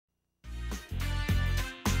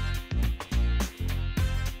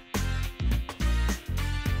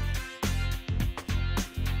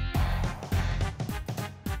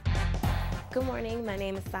Good morning, my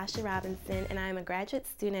name is Sasha Robinson and I am a graduate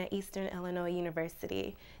student at Eastern Illinois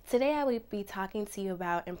University. Today I will be talking to you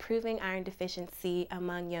about improving iron deficiency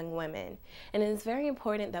among young women. And it is very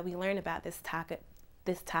important that we learn about this topic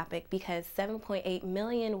because 7.8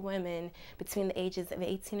 million women between the ages of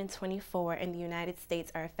 18 and 24 in the United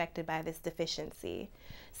States are affected by this deficiency.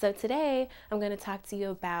 So today I'm going to talk to you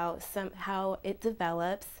about how it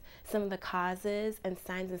develops, some of the causes and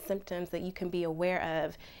signs and symptoms that you can be aware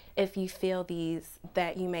of if you feel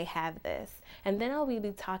that you may have this. And then I'll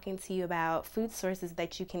be talking to you about food sources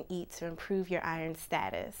that you can eat to improve your iron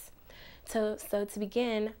status. So to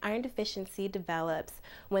begin, iron deficiency develops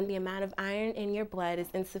when the amount of iron in your blood is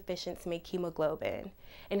insufficient to make hemoglobin.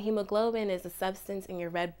 And hemoglobin is a substance in your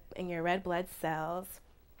red blood cells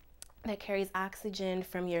that carries oxygen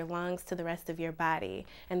from your lungs to the rest of your body,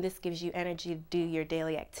 and this gives you energy to do your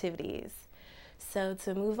daily activities. So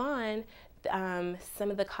to move on, some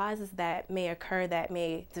of the causes that may occur that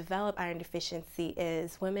may develop iron deficiency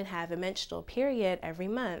is women have a menstrual period every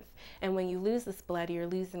month, and when you lose this blood, you're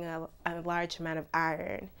losing a large amount of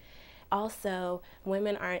iron. Also,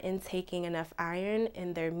 women aren't intaking enough iron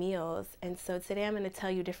in their meals, and so today I'm going to tell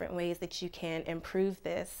you different ways that you can improve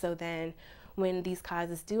this, so then when these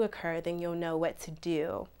causes do occur, then you'll know what to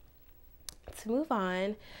do. To move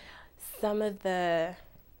on, some of the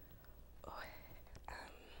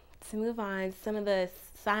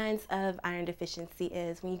signs of iron deficiency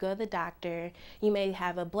is when you go to the doctor, you may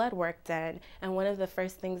have a blood work done, and one of the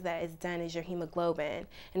first things that is done is your hemoglobin.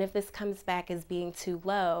 And if this comes back as being too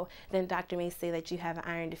low, then doctor may say that you have an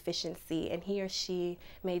iron deficiency, and he or she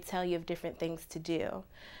may tell you of different things to do.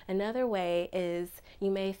 Another way is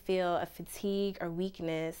you may feel a fatigue or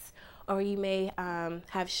weakness, or you may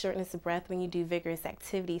have shortness of breath when you do vigorous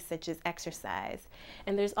activities such as exercise.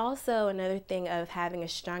 And there's also another thing of having a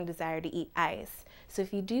strong desire to eat ice. So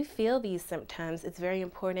if you do feel these symptoms, it's very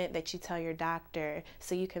important that you tell your doctor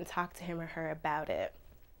so you can talk to him or her about it.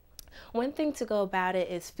 One thing to go about it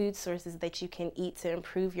is food sources that you can eat to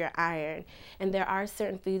improve your iron. And there are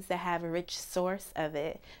certain foods that have a rich source of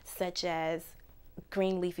it, such as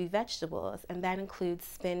green leafy vegetables, and that includes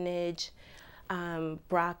spinach,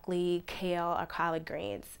 broccoli, kale, or collard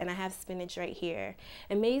greens. And I have spinach right here.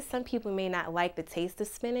 And maybe some people may not like the taste of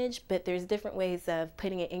spinach, but there's different ways of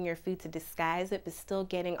putting it in your food to disguise it, but still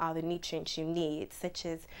getting all the nutrients you need, such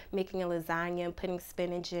as making a lasagna and putting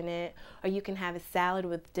spinach in it, or you can have a salad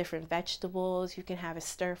with different vegetables, you can have a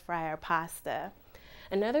stir fry or pasta.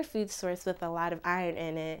 Another food source with a lot of iron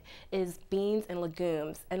in it is beans and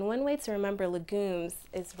legumes. And one way to remember legumes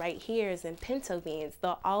is right here is in pinto beans.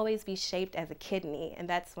 They'll always be shaped as a kidney, and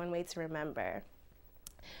that's one way to remember.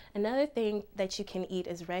 Another thing that you can eat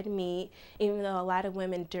is red meat, even though a lot of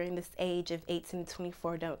women during this age of 18 to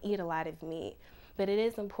 24 don't eat a lot of meat. But it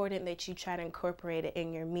is important that you try to incorporate it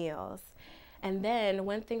in your meals. And then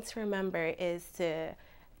one thing to remember is to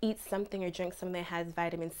eat something or drink something that has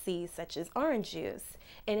vitamin C, such as orange juice,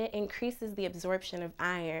 and it increases the absorption of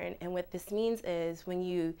iron. And what this means is when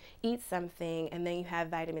you eat something and then you have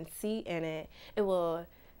vitamin C in it, it will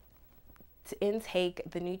intake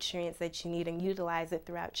the nutrients that you need and utilize it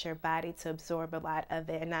throughout your body to absorb a lot of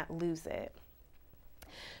it and not lose it.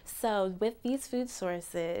 So with these food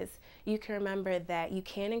sources, you can remember that you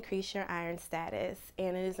can increase your iron status,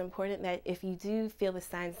 and it is important that if you do feel the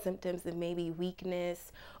signs and symptoms of maybe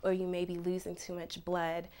weakness or you may be losing too much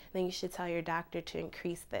blood, then you should tell your doctor to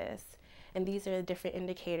increase this. And these are the different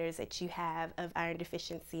indicators that you have of iron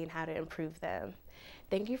deficiency and how to improve them.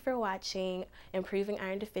 Thank you for watching Improving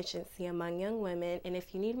Iron Deficiency Among Young Women, and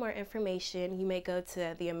if you need more information, you may go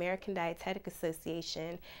to the American Dietetic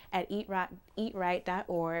Association at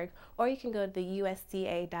eatright.org, or you can go to the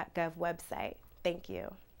USDA.gov website. Thank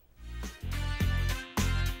you.